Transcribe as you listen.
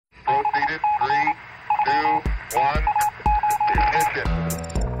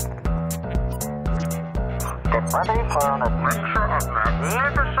ready for an adventure of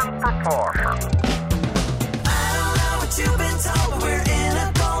magnificent proportions. I don't know what you've been told, but we're in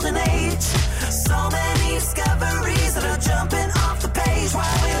a golden age. So many discoveries that are jumping off the page. Wow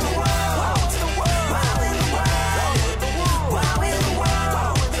in the world. Wow in the world. Wow in the world.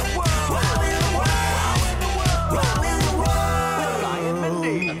 Wow in the world. Wow in the world. Wow in the world. Guy and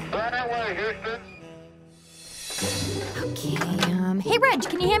Mindy. Right away, Houston. Okay, hey, Reg,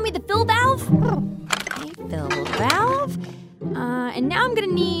 can you hand me the fill valve? Okay, fill valve. And now I'm going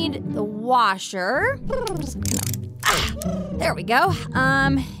to need the washer. There we go.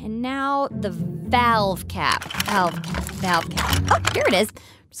 And now the valve cap. Valve cap. Oh, here it is.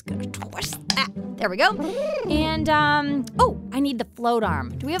 I'm just going to twist that. There we go. And, I need the float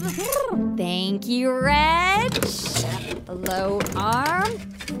arm. Do we have the... Thank you, Reg. Float arm.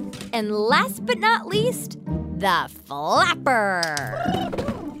 And last but not least, the flapper.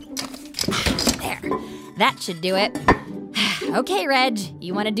 There. That should do it. Okay, Reg,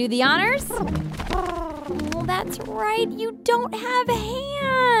 you want to do the honors? Well, that's right. You don't have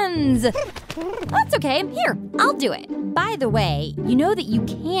hands. That's okay. Here, I'll do it. By the way, you know that you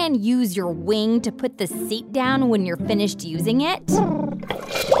can use your wing to put the seat down when you're finished using it? Oh,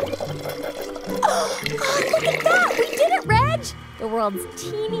 look at that. We did it, Reg. The world's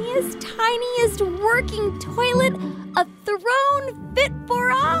teeniest, tiniest working toilet, a throne fit for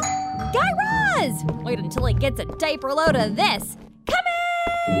a Guy Raz. Wait until he gets a diaper load of this.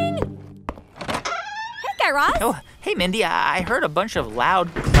 Coming! Hey, Guy Raz. Oh, hey, Mindy, I heard a bunch of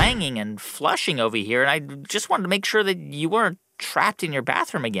loud clanging and flushing over here, and I just wanted to make sure that you weren't trapped in your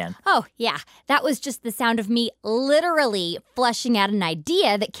bathroom again. Oh, yeah. That was just the sound of me literally flushing out an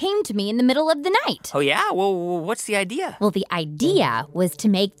idea that came to me in the middle of the night. Oh, yeah? Well, what's the idea? Well, the idea was to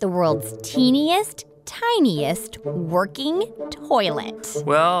make the world's teeniest, tiniest working toilet.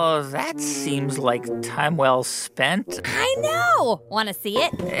 Well, that seems like time well spent. I know! Want to see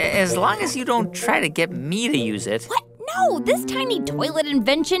it? As long as you don't try to get me to use it. What? No, this tiny toilet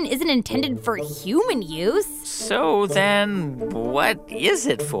invention isn't intended for human use. So then, what is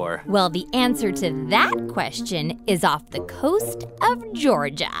it for? Well, the answer to that question is off the coast of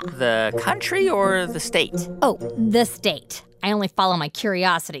Georgia. The country or the state? Oh, the state. I only follow my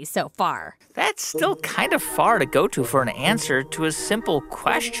curiosity so far. That's still kind of far to go to for an answer to a simple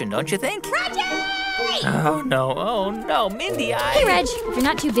question, don't you think? Reggie! Oh, no, Mindy, Hey, Reg, if you're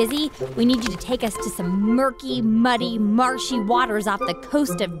not too busy, we need you to take us to some murky, muddy, marshy waters off the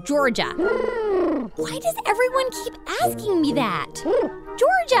coast of Georgia. Why does everyone keep asking me that?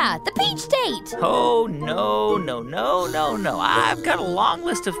 Georgia, the peach state. Oh, no. I've got a long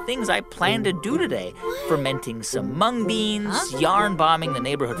list of things I plan to do today. Fermenting some mung beans, yarn bombing the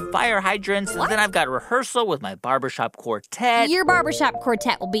neighborhood fire hydrants, and then I've got rehearsal with my barbershop quartet. Your barbershop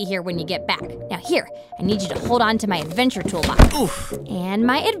quartet will be here when you get back. Now, here, I need you to hold on to my adventure toolbox. Oof. And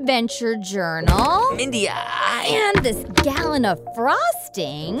my adventure journal. Mindy, And this gallon of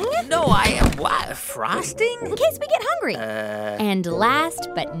frosting. No, I am what? Frosting? In case we get hungry. And last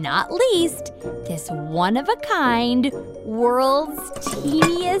but not least, this one-of-a-kind, world's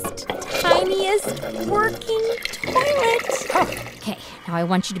teeniest, tiniest working toilet. Okay, now I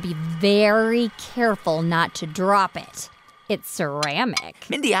want you to be very careful not to drop it. It's ceramic.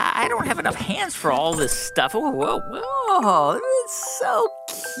 Mindy, I don't have enough hands for all this stuff. Whoa, it's so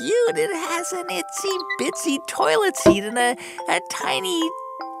cute. It has an itsy-bitsy toilet seat and a tiny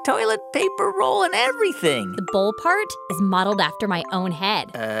toilet paper roll and everything. The bowl part is modeled after my own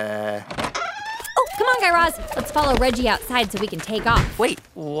head. Oh, come on, Guy Raz. Let's follow Reggie outside so we can take off. Wait,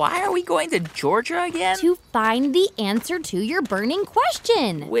 why are we going to Georgia again? To find the answer to your burning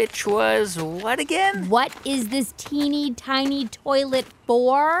question. Which was what again? What is this teeny tiny toilet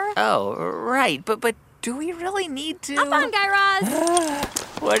for? Oh, right. But do we really need to? Hop on, Guy Raz.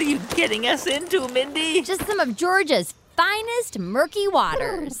 What are you getting us into, Mindy? Just some of Georgia's finest murky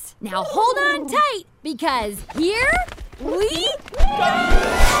waters. Now hold on tight, because here we go!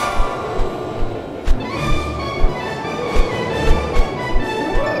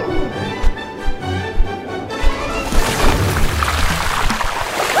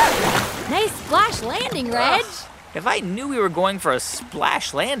 Nice splash landing, Reg. If I knew we were going for a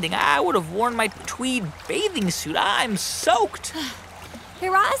splash landing, I would have worn my tweed bathing suit. I'm soaked. Hey,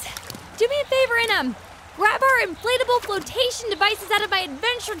 Roz, do me a favor and grab our inflatable flotation devices out of my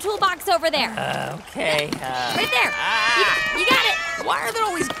adventure toolbox over there. Okay. Right there. You got it. Why are there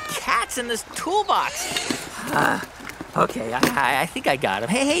always cats in this toolbox? Okay, I think I got them.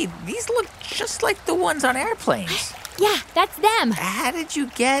 Hey, these look just like the ones on airplanes. Yeah, that's them. How did you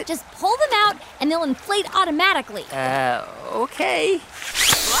get... Just pull them out and they'll inflate automatically. Okay.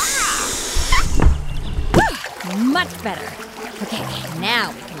 much better. Okay,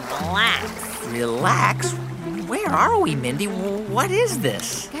 now we can relax. Relax? Where are we, Mindy? What is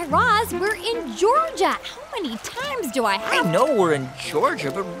this? Guy Raz, we're in Georgia. How many times do I have? I know we're in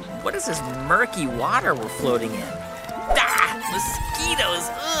Georgia, but what is this murky water we're floating in? Ah, mosquitoes!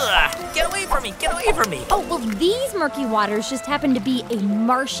 Ugh! Get away from me! Get away from me! Oh, well, these murky waters just happen to be a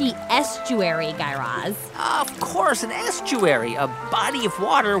marshy estuary, Guy Raz. Of course, an estuary, a body of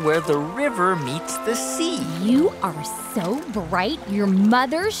water where the river meets the sea. You are so bright, your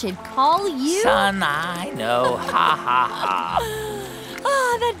mother should call you... Son, I know. Ha, ha, ha.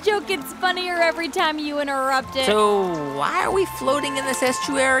 Ah, that joke gets funnier every time you interrupt it. So, why are we floating in this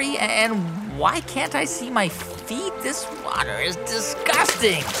estuary? And why can't I see my feet? This water is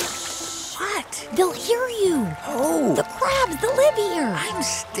disgusting. What? They'll hear you. Oh. The crabs, they'll live here. I'm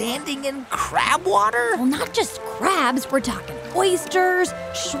standing in crab water? Well, not just crabs. We're talking oysters,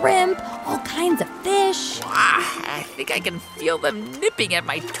 shrimp, all kinds of fish. Ah, I think I can feel them nipping at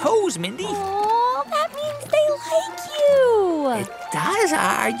my toes, Mindy. Oh, that means they like you. It does?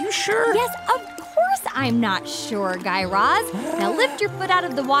 Are you sure? Yes, of course I'm not sure, Guy Raz. Now lift your foot out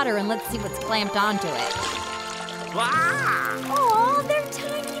of the water and let's see what's clamped onto it. Ah. Oh, they're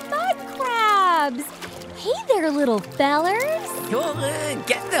tiny mud crabs. Hey there, little fellers. Well,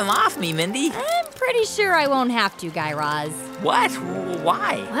 get them off me, Mindy. I'm pretty sure I won't have to, Guy Raz. What?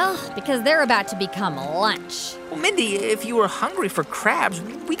 Why? Well, because they're about to become lunch. Well, Mindy, if you were hungry for crabs,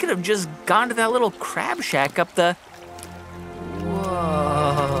 we could have just gone to that little crab shack up the...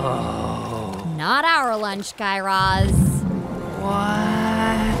 Whoa. Not our lunch, Guy Raz.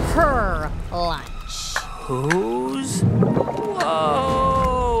 What? Her lunch. Whose?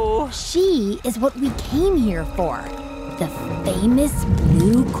 Whoa. She is what we came here for. The famous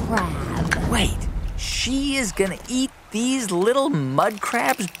blue crab. Wait, she is gonna eat these little mud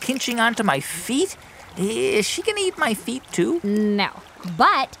crabs pinching onto my feet? Is she gonna eat my feet too? No,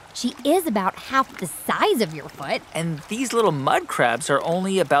 but she is about half the size of your foot. And these little mud crabs are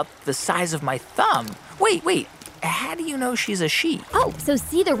only about the size of my thumb. Wait. How do you know she's a she? Oh, so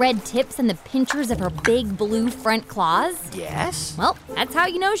see the red tips and the pinchers of her big blue front claws? Yes. Well, that's how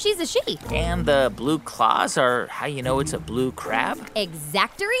you know she's a she. And the blue claws are how you know it's a blue crab?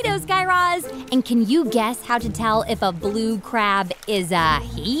 Exactoritos, Guy Raz. And can you guess how to tell if a blue crab is a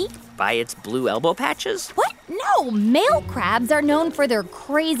he? By its blue elbow patches? What? No, male crabs are known for their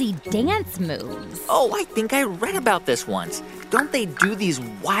crazy dance moves. Oh, I think I read about this once. Don't they do these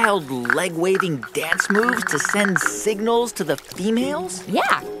wild leg-waving dance moves to send signals to the females?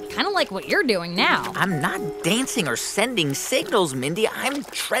 Yeah, kind of like what you're doing now. I'm not dancing or sending signals, Mindy. I'm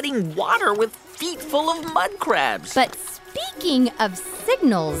treading water with feet full of mud crabs. But speaking of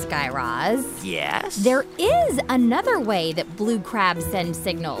signals, Guy Raz, yes? there is another way that blue crabs send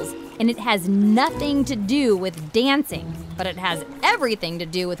signals, and it has nothing to do with dancing, but it has everything to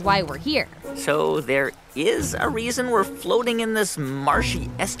do with why we're here. So there is a reason we're floating in this marshy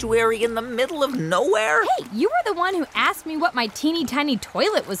estuary in the middle of nowhere? Hey, you were the one who asked me what my teeny tiny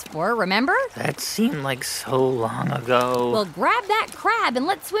toilet was for, remember? That seemed like so long ago. Well, grab that crab and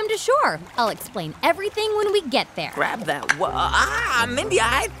let's swim to shore. I'll explain everything when we get there. Grab that. Mindy,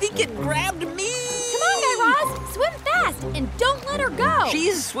 I think it grabbed me. Come on, Guy Raz, swim fast and don't let her go.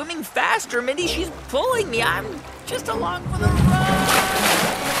 She's swimming faster, Mindy. She's pulling me. I'm just along for the ride.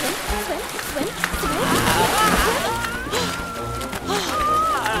 Swim.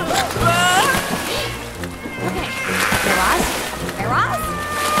 Okay, Guy Raz.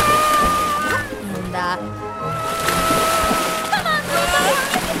 And, come on, Lily,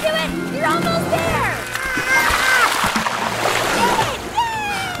 you can do it. You're almost there. Yay!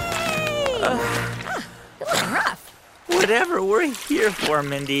 You're looking rough. Whatever we're here for,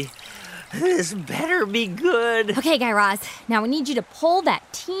 Mindy, this better be good. Okay, Guy Raz, now I need you to pull that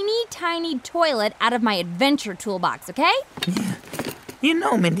teeny tiny toilet out of my adventure toolbox, okay? You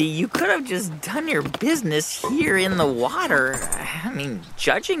know, Mindy, you could have just done your business here in the water. I mean,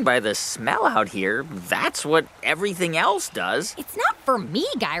 judging by the smell out here, that's what everything else does. It's not for me,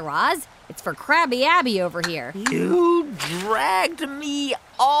 Guy Raz. It's for Crabby Abby over here. You dragged me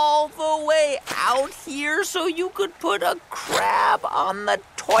all the way out here so you could put a crab on the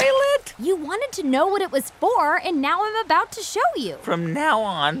toilet? You wanted to know what it was for, and now I'm about to show you. From now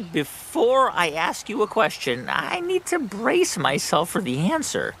on, before I ask you a question, I need to brace myself for the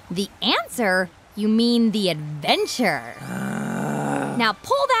answer. The answer? You mean the adventure. Now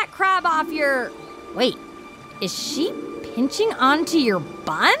pull that crab off your... Wait, is she pinching onto your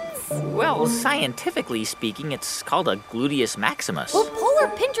buns? Well, scientifically speaking, it's called a gluteus maximus. Well, pull her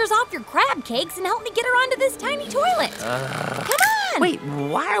pinchers off your crab cakes and help me get her onto this tiny toilet. Come on! Wait,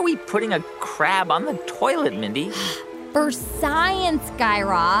 why are we putting a crab crab on the toilet, Mindy? For science, Guy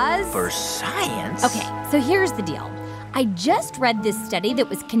Raz. For science? Okay, so here's the deal. I just read this study that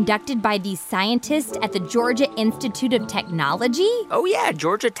was conducted by these scientists at the Georgia Institute of Technology. Oh, yeah,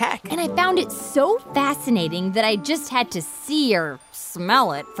 Georgia Tech. And I found it so fascinating that I just had to see or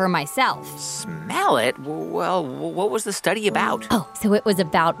smell it for myself. Smell it? Well, what was the study about? Oh, so it was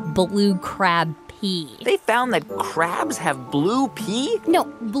about blue crab pee. They found that crabs have blue pee? No,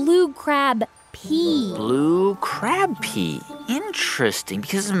 blue crab pee. Blue crab pee. Interesting,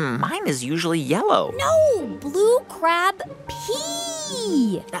 because mine is usually yellow. No, blue crab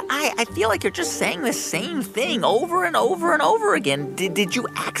pee. I feel like you're just saying the same thing over and over and over again. Did you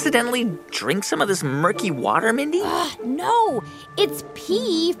accidentally drink some of this murky water, Mindy? No, it's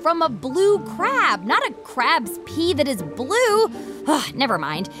pee from a blue crab, not a crab's pee that is blue. Never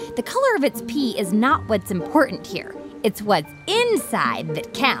mind. The color of its pee is not what's important here. It's what's inside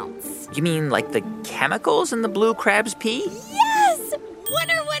that counts. You mean like the chemicals in the blue crab's pee? Yes!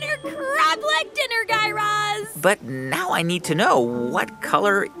 Winner, winner, crab leg dinner, Guy Raz! But now I need to know, what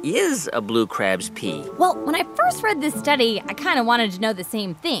color is a blue crab's pee? Well, when I first read this study, I kind of wanted to know the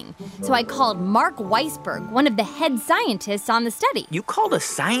same thing. So I called Mark Weisberg, one of the head scientists on the study. You called a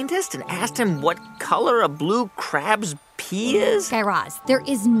scientist and asked him what color a blue crab's pee is? Guy Raz, there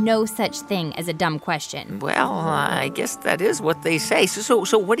is no such thing as a dumb question. Well, I guess that is what they say.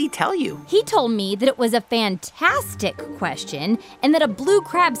 So what did he tell you? He told me that it was a fantastic question and that a blue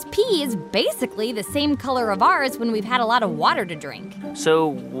crab's pee is basically the same color of ours when we've had a lot of water to drink. So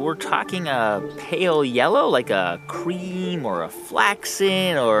we're talking a pale yellow, like a cream or a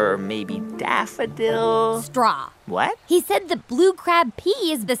flaxen or maybe daffodil? Straw. What? He said that blue crab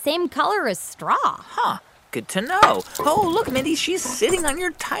pee is the same color as straw. Huh. Good to know. Oh, look, Mindy, she's sitting on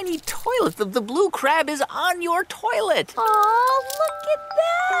your tiny toilet. The blue crab is on your toilet. Oh, look at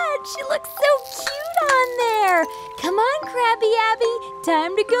that. She looks so cute on there. Come on, Crabby Abby.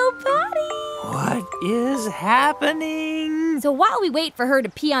 Time to go potty. What is happening? So while we wait for her to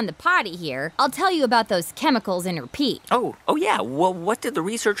pee on the potty here, I'll tell you about those chemicals in her pee. Oh, yeah. Well, what did the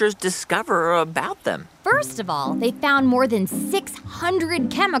researchers discover about them? First of all, they found more than 600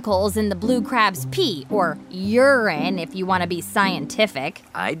 chemicals in the blue crab's pee, or urine if you want to be scientific.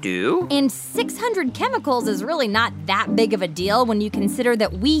 I do. And 600 chemicals is really not that big of a deal when you consider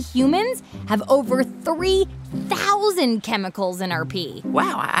that we humans have over 3,000 chemicals in our pee.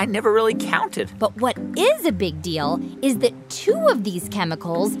 Wow, I never really counted. But what is a big deal is that 2 of these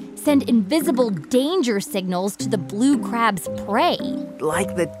chemicals send invisible danger signals to the blue crab's prey.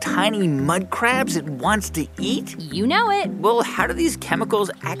 Like the tiny mud crabs it wants to eat? You know it. Well, how do these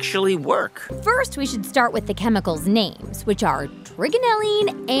chemicals actually work? First, we should start with the chemicals' names, which are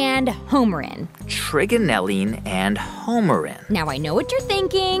trigonelline and homarin. Trigonelline and homarin. Now, I know what you're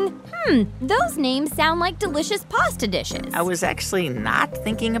thinking. Those names sound like delicious pasta dishes. I was actually not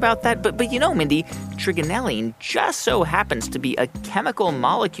thinking about that, but you know, Mindy, trigonelline just so happens to be a chemical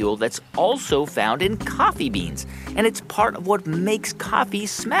molecule that's also found in coffee beans, and it's part of what makes coffee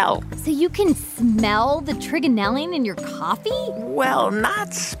smell. So you can smell the trigonelline in your coffee? Well,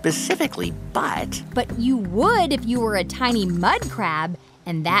 not specifically, but... But you would if you were a tiny mud crab,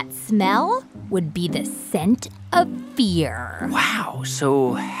 and that smell would be the scent of fear. Wow,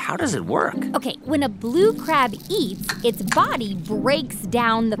 so how does it work? Okay, when a blue crab eats, its body breaks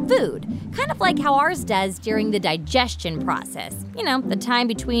down the food, kind of like how ours does during the digestion process. You know, the time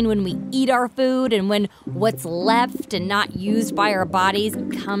between when we eat our food and when what's left and not used by our bodies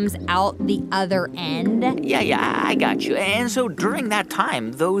comes out the other end. Yeah, I got you. And so during that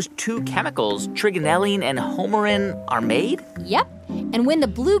time, those 2 chemicals, trigonelline and homarin, are made? Yep. And when the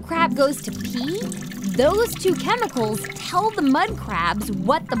blue crab goes to pee, those 2 chemicals tell the mud crabs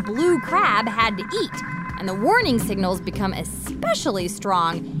what the blue crab had to eat. And the warning signals become especially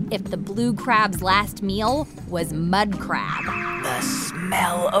strong if the blue crab's last meal was mud crab. The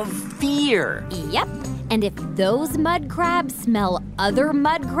smell of fear. Yep. And if those mud crabs smell other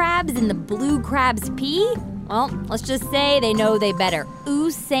mud crabs in the blue crab's pee, well, let's just say they know they better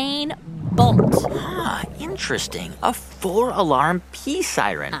Usain Bolt. Interesting. A 4-alarm pee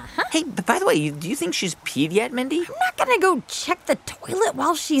siren. Uh-huh. Hey, but by the way, do you think she's peed yet, Mindy? I'm not gonna go check the toilet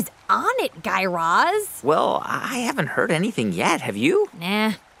while she's on it, Guy Raz. Well, I haven't heard anything yet. Have you?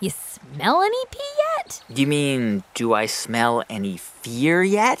 Nah, you smell any pee yet? You mean, do I smell any fear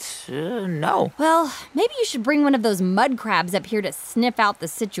yet? No. Well, maybe you should bring one of those mud crabs up here to sniff out the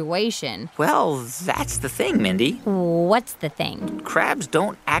situation. Well, that's the thing, Mindy. What's the thing? Crabs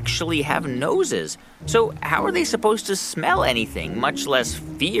don't actually have noses. So how are they supposed to smell anything, much less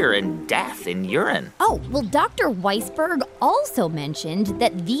fear and death in urine? Oh, well, Dr. Weisberg also mentioned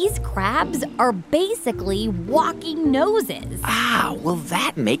that these crabs are basically walking noses. Ah, well,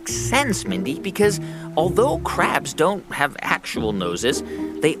 that makes sense, Mindy, because although crabs don't have actual noses,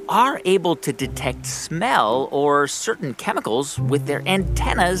 they are able to detect smell or certain chemicals with their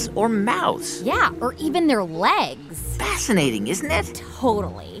antennas or mouths. Yeah, or even their legs. Fascinating, isn't it?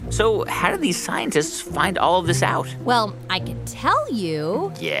 Totally. So how do these scientists find all of this out? Well, I could tell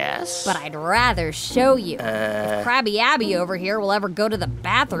you. Yes? But I'd rather show you. If Crabby Abby over here will ever go to the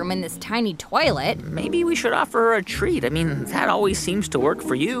bathroom in this tiny toilet. Maybe we should offer her a treat. I mean, that always seems to work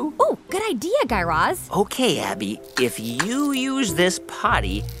for you. Oh, good idea, Guy Raz. Okay, Abby, if you use this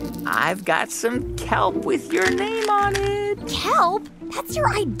potty, I've got some kelp with your name on it. Kelp? That's your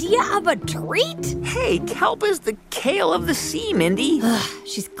idea of a treat? Hey, kelp is the kale of the sea, Mindy.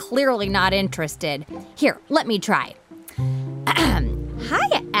 She's clearly not interested. Here, let me try.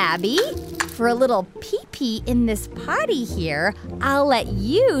 Hiya, Abby. For a little pee-pee in this potty here, I'll let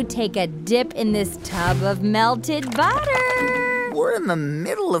you take a dip in this tub of melted butter. We're in the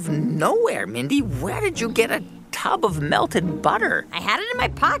middle of nowhere, Mindy. Where did you get a tub of melted butter? I had it in my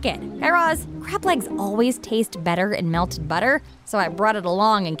pocket. Guy Raz, crab legs always taste better in melted butter, so I brought it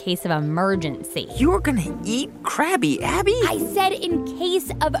along in case of emergency. You're gonna eat Crabby Abby? I said in case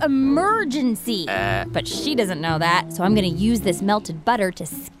of emergency. But she doesn't know that, so I'm gonna use this melted butter to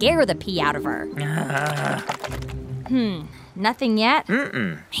scare the pee out of her. Nothing yet?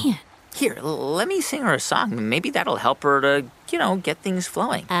 Mm-mm. Man. Here, let me sing her a song. Maybe that'll help her to, get things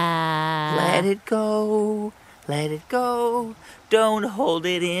flowing. Let it go. Let it go, don't hold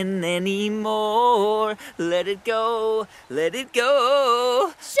it in anymore. Let it go, let it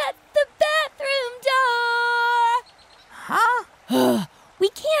go. Shut the bathroom door! Huh? We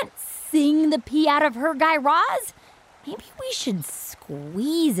can't sing the pee out of her, Guy Raz. Maybe we should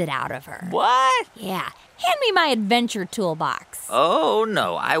squeeze it out of her. What? Yeah, hand me my adventure toolbox. Oh,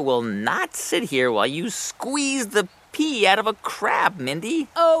 no, I will not sit here while you squeeze the pee out of a crab, Mindy.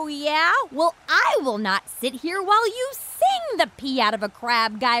 Oh, yeah? Well, I will not sit here while you sing the pee out of a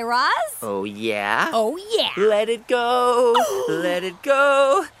crab, Guy Raz. Oh, yeah? Oh, yeah. Let it go, let it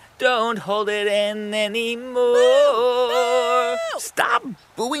go. Don't hold it in anymore. Boo! Stop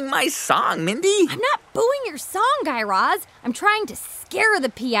booing my song, Mindy. I'm not booing your song, Guy Raz. I'm trying to scare the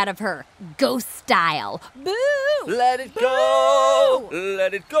pee out of her, ghost style. Boo! Let it go,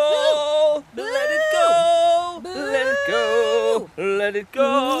 let it go, Boo! let it go, Boo! let it go, let it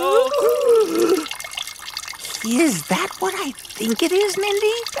go. Is that what I think it is,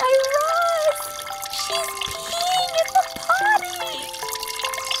 Mindy? Guy Raz, she's peeing in the potty.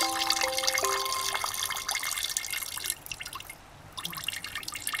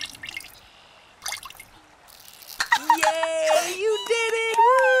 Yay, you did it!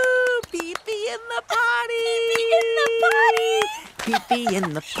 Woo! Pee-pee in the potty! Pee-pee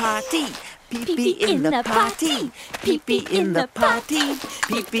in the potty. Pee-pee in the potty! Pee-pee in the potty!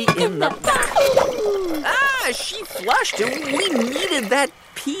 Pee-pee in the potty! Ah, she flushed it. We needed that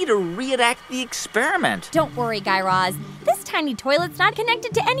pee to reenact the experiment. Don't worry, Guy Raz. This tiny toilet's not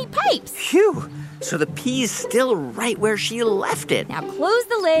connected to any pipes. Phew! So the pee's still right where she left it. Now close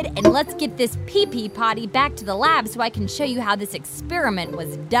the lid and let's get this pee-pee potty back to the lab so I can show you how this experiment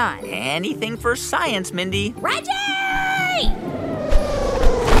was done. Anything for science, Mindy. Reggie!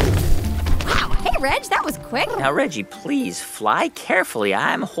 Wow, hey, Reg, that was quick. Now, Reggie, please fly carefully.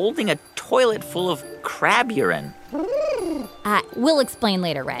 I'm holding a toilet full of crab urine. We'll explain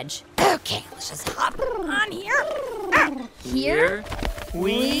later, Reg. Okay, let's just hop on here. Here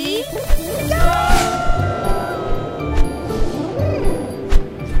we go!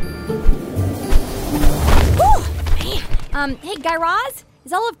 Man. Hey, Guy Raz,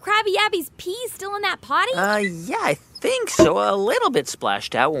 is all of Crabby Abby's pee still in that potty? Yeah, I think so. A little bit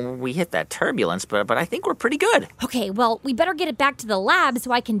splashed out when we hit that turbulence, but I think we're pretty good. Okay, well, we better get it back to the lab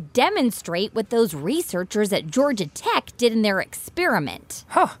so I can demonstrate what those researchers at Georgia Tech did in their experiment.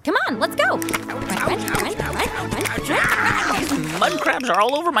 Huh. Come on, let's go. These mud crabs are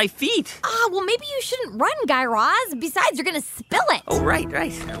all over my feet. Well, maybe you shouldn't run, Guy Raz. Besides, you're going to spill it. Oh, right.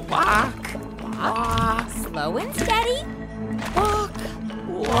 Walk. Slow and steady. Walk.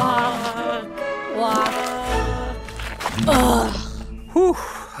 Whew.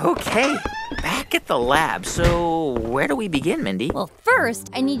 Okay, back back at the lab. So where do we begin, Mindy? Well, first,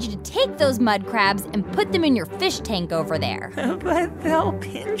 I need you to take those mud crabs and put them in your fish tank over there. But they'll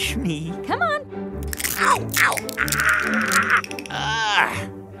pinch me. Come on. Ow, ow.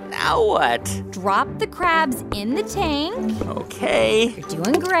 Now what? Drop the crabs in the tank. Okay. You're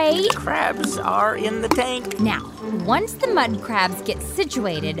doing great. Crabs are in the tank. Now, once the mud crabs get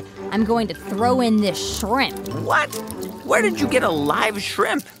situated, I'm going to throw in this shrimp. What? Where did you get a live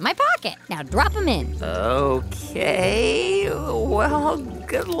shrimp? My pocket. Now drop them in. Okay. Well,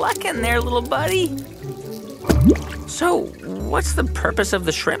 good luck in there, little buddy. So, what's the purpose of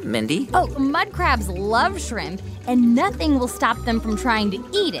the shrimp, Mindy? Oh, mud crabs love shrimp, and nothing will stop them from trying to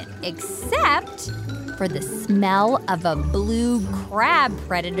eat it, except for the smell of a blue crab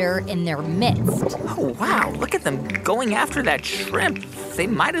predator in their midst. Oh, wow. Look at them going after that shrimp. They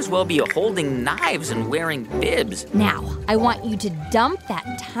might as well be holding knives and wearing bibs. Now, I want you to dump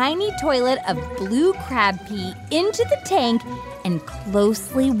that tiny toilet of blue crab pee into the tank and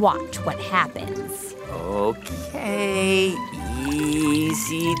closely watch what happens. Okay,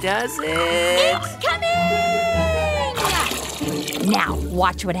 easy does it. It's coming! Now,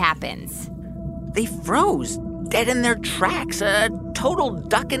 watch what happens. They froze, dead in their tracks, a total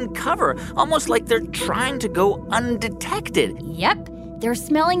duck and cover, almost like they're trying to go undetected. Yep, they're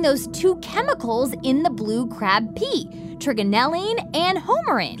smelling those two chemicals in the blue crab pee, trigonelline and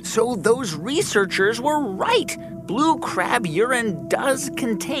homarine. So those researchers were right. Blue crab urine does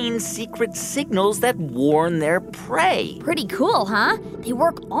contain secret signals that warn their prey. Pretty cool, huh? They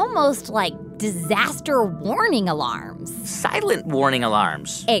work almost like disaster warning alarms. Silent warning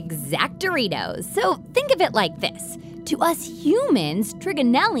alarms. Exactoritos. So think of it like this. To us humans,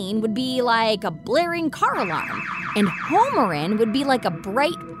 trigonelline would be like a blaring car alarm, and homarine would be like a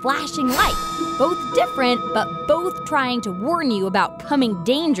bright, flashing light. Both different, but both trying to warn you about coming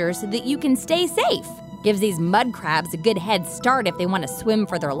danger so that you can stay safe. Gives these mud crabs a good head start if they want to swim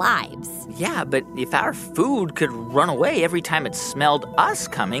for their lives. Yeah, but if our food could run away every time it smelled us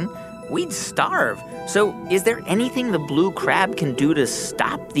coming, we'd starve. So is there anything the blue crab can do to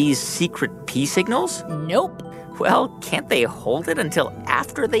stop these secret pee signals? Nope. Well, can't they hold it until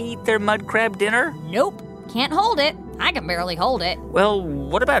after they eat their mud crab dinner? Nope. Can't hold it. I can barely hold it. Well,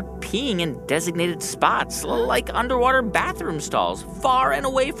 what about peeing in designated spots, like underwater bathroom stalls, far and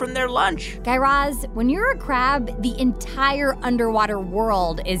away from their lunch? Guy Raz, when you're a crab, the entire underwater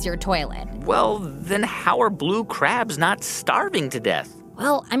world is your toilet. Well, then how are blue crabs not starving to death?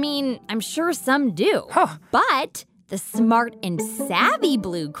 Well, I mean, I'm sure some do. Huh. But the smart and savvy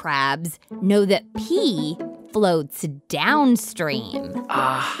blue crabs know that pee floats downstream.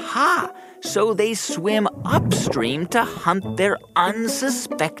 Aha! So they swim upstream to hunt their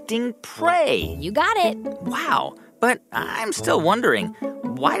unsuspecting prey. You got it. Wow. But I'm still wondering,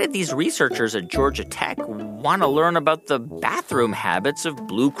 why did these researchers at Georgia Tech want to learn about the bathroom habits of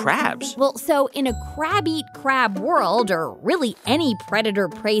blue crabs? Well, so in a crab-eat-crab world, or really any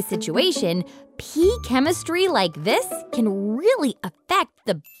predator-prey situation, pee chemistry like this can really affect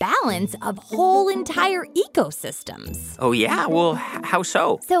the balance of whole entire ecosystems. Oh, yeah? Well, how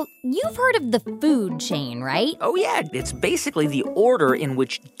so? So you've heard of the food chain, right? Oh, yeah. It's basically the order in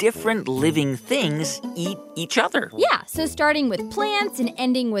which different living things eat each other. Yeah, so starting with plants and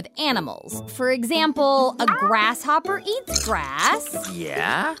ending with animals. For example, a grasshopper eats grass.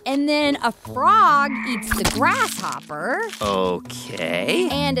 Yeah? And then a frog eats the grasshopper. Okay.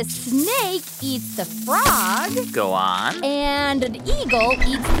 And a snake eats the frog. Go on. And an eagle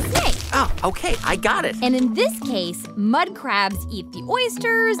eats the snake. Oh, okay. I got it. And in this case, mud crabs eat the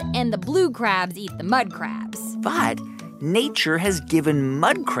oysters and the blue crabs eat the mud crabs. But nature has given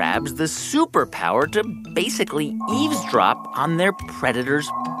mud crabs the superpower to basically eavesdrop on their predators'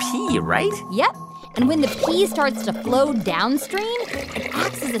 pee, right? Yep. And when the pee starts to flow downstream, it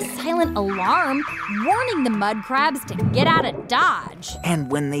acts as a silent alarm, warning the mud crabs to get out of Dodge. And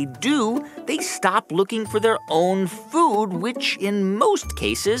when they do, they stop looking for their own food, which in most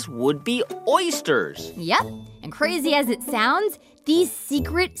cases would be oysters. Yep. And crazy as it sounds, these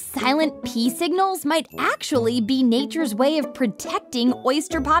secret silent pee signals might actually be nature's way of protecting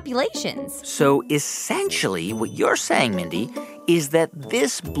oyster populations. So essentially, what you're saying, Mindy, is that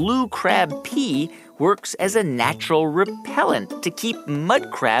this blue crab pee works as a natural repellent to keep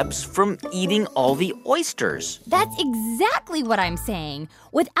mud crabs from eating all the oysters. That's exactly what I'm saying.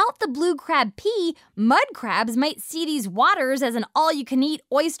 Without the blue crab pee, mud crabs might see these waters as an all-you-can-eat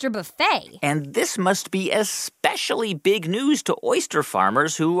oyster buffet. And this must be especially big news to oyster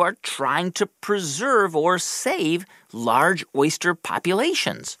farmers who are trying to preserve or save large oyster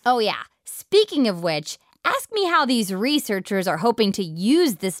populations. Oh, yeah. Speaking of which, ask me how these researchers are hoping to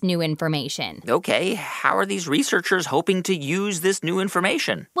use this new information. Okay, how are these researchers hoping to use this new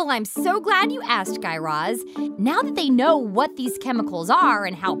information? Well, I'm so glad you asked, Guy Raz. Now that they know what these chemicals are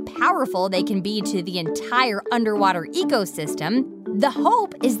and how powerful they can be to the entire underwater ecosystem, the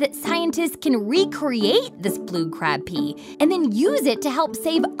hope is that scientists can recreate this blue crab pee and then use it to help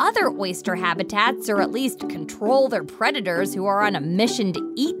save other oyster habitats, or at least control their predators who are on a mission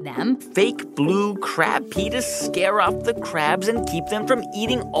to eat them. Fake blue crab pee to scare off the crabs and keep them from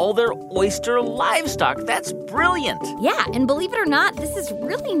eating all their oyster livestock. That's brilliant. Yeah, and believe it or not, this is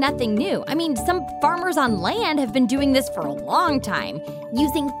really nothing new. I mean, some farmers on land have been doing this for a long time,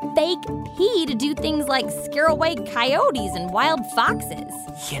 using fake pee to do things like scare away coyotes and wild foxes.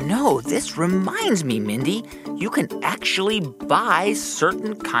 You know, this reminds me, Mindy, you can actually buy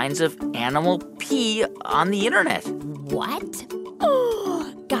certain kinds of animal pee on the internet. What?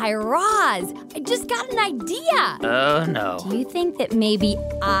 Guy Raz, I just got an idea. Oh, no. Do you think that maybe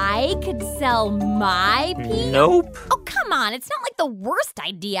I could sell my pee? Nope. Oh, come on. It's not like the worst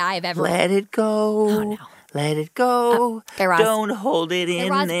idea I've ever... Let it go. Oh, no. Let it go. Guy Raz. Don't hold it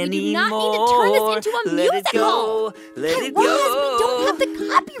in Raz, anymore. we do not need to turn this into a Let musical. it go. Let Guy it Raz, go. we don't have the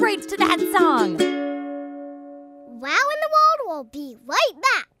copyrights to that song. Wow in the World will be right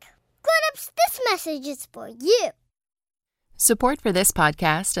back. Grown-ups, this message is for you. Support for this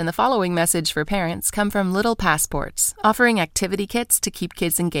podcast and the following message for parents come from Little Passports, offering activity kits to keep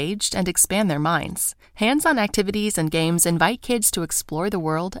kids engaged and expand their minds. Hands-on activities and games invite kids to explore the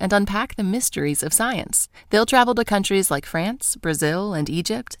world and unpack the mysteries of science. They'll travel to countries like France, Brazil, and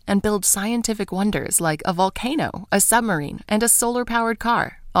Egypt and build scientific wonders like a volcano, a submarine, and a solar-powered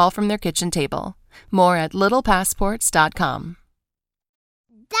car, all from their kitchen table. More at littlepassports.com.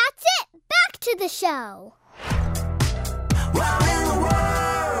 That's it. Back to the show. Wow in the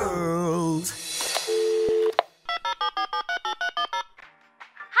world.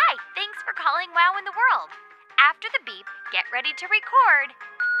 Hi, thanks for calling Wow in the World. After the beep, get ready to record.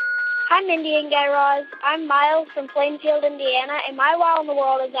 Hi, Mindy and Guy Raz. I'm Miles from Plainfield, Indiana, and my wow in the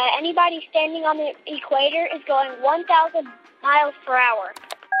world is that anybody standing on the equator is going 1,000 miles per hour.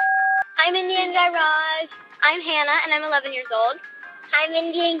 Hi, Mindy and Guy Raz. I'm Hannah, and I'm 11 years old. Hi,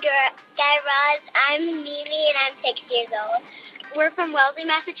 Mindy and Guy Raz. I'm Mimi, and I'm 6 years old. We're from Wellesley,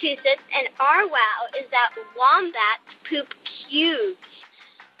 Massachusetts, and our wow is that wombats poop cubes.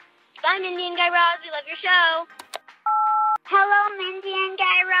 Bye, Mindy and Guy Raz. We love your show. Hello, Mindy and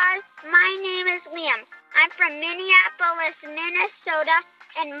Guy Raz. My name is Liam. I'm from Minneapolis, Minnesota,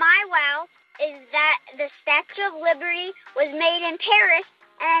 and my wow is that the Statue of Liberty was made in Paris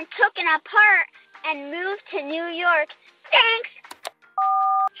and taken apart and moved to New York. Thanks.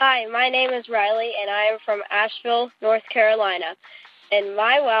 Hi, my name is Riley, and I am from Asheville, North Carolina. And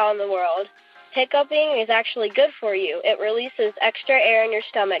my wow in the world, hiccuping is actually good for you. It releases extra air in your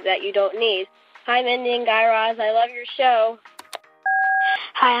stomach that you don't need. Hi, Mindy and Guy Raz. I love your show.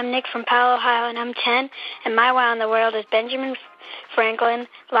 Hi, I'm Nick from Powell, Ohio, and I'm 10. And my wow in the world is Benjamin Franklin's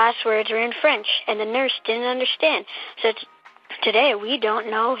last words were in French, and the nurse didn't understand. So today we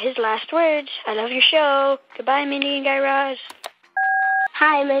don't know his last words. I love your show. Goodbye, Mindy and Guy Raz.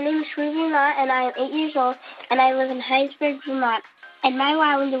 Hi, my name is Ruby-Ma, and I am 8 years old, and I live in Heinsberg, Vermont. And my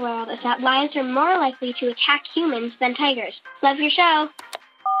wow in the world is that lions are more likely to attack humans than tigers. Love your show.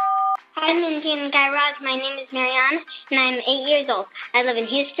 Hi, Mindy and Guy Raz. My name is Marianne, and I'm 8 years old. I live in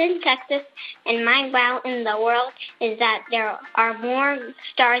Houston, Texas, and my wow in the world is that there are more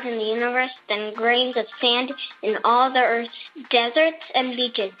stars in the universe than grains of sand in all the Earth's deserts and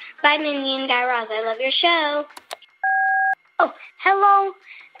beaches. Bye, Mindy and Guy Raz. I love your show. Oh, hello.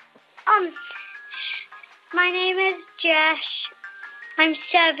 My name is Josh. I'm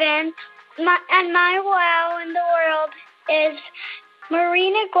 7. And my wow in the world is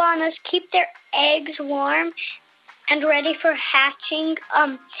marine iguanas keep their eggs warm and ready for hatching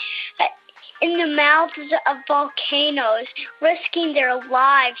in the mouths of volcanoes, risking their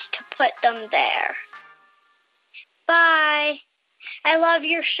lives to put them there. Bye. I love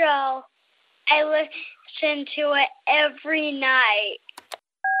your show. I listen to it every night.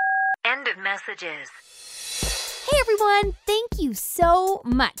 End of messages. Hey everyone, thank you so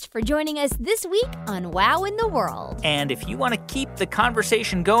much for joining us this week on Wow in the World. And if you want to keep the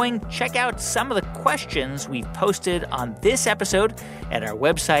conversation going, check out some of the questions we've posted on this episode at our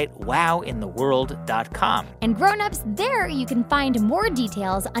website, wowintheworld.com. And grown-ups, there you can find more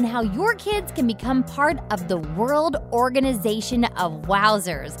details on how your kids can become part of the World Organization of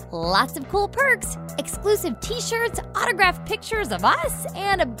Wowzers. Lots of cool perks, exclusive t-shirts, autographed pictures of us,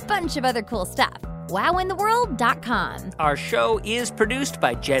 and a bunch of other cool stuff. wowintheworld.com. Our show is produced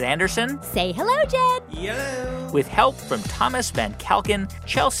by Jed Anderson. Say hello, Jed. Hello. With help from Thomas Van Kalken,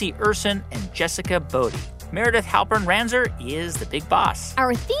 Chelsea Urson, and Jessica Bodie. Meredith Halpern-Ranzer is the big boss.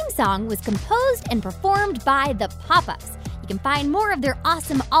 Our theme song was composed and performed by The Pop-Ups. You can find more of their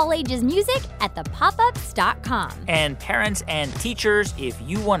awesome all-ages music at thepopups.com. And parents and teachers, if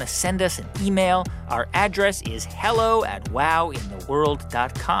you want to send us an email, our address is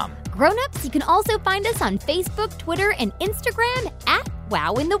hello@wowintheworld.com. Grown-ups, you can also find us on Facebook, Twitter, and Instagram at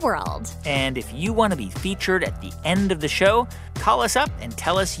Wow in the World. And if you want to be featured at the end of the show, call us up and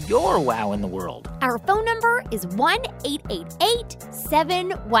tell us your wow in the world. Our phone number is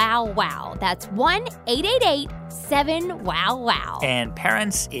 1-888-7-WOW-WOW. That's 1-888-7-WOW-WOW. And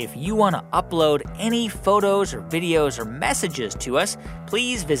parents, if you want to upload any photos or videos or messages to us,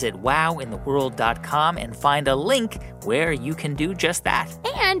 please visit wowintheworld.com and find a link where you can do just that.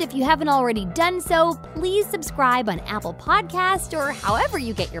 And if you haven't already done so, please subscribe on Apple Podcasts or however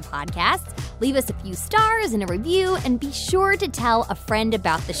you get your podcasts. Leave us a few stars and a review, and be sure to tell a friend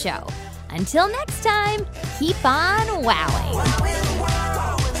about the show. Until next time, keep on wowing.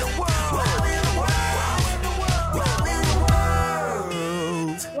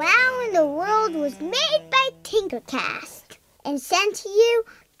 Wow in the World was made by Tinkercast and sent to you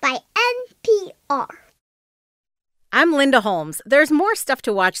by NPR. I'm Linda Holmes. There's more stuff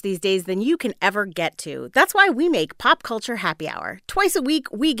to watch these days than you can ever get to. That's why we make Pop Culture Happy Hour. Twice a week,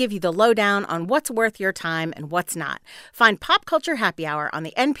 we give you the lowdown on what's worth your time and what's not. Find Pop Culture Happy Hour on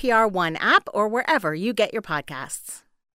the NPR One app or wherever you get your podcasts.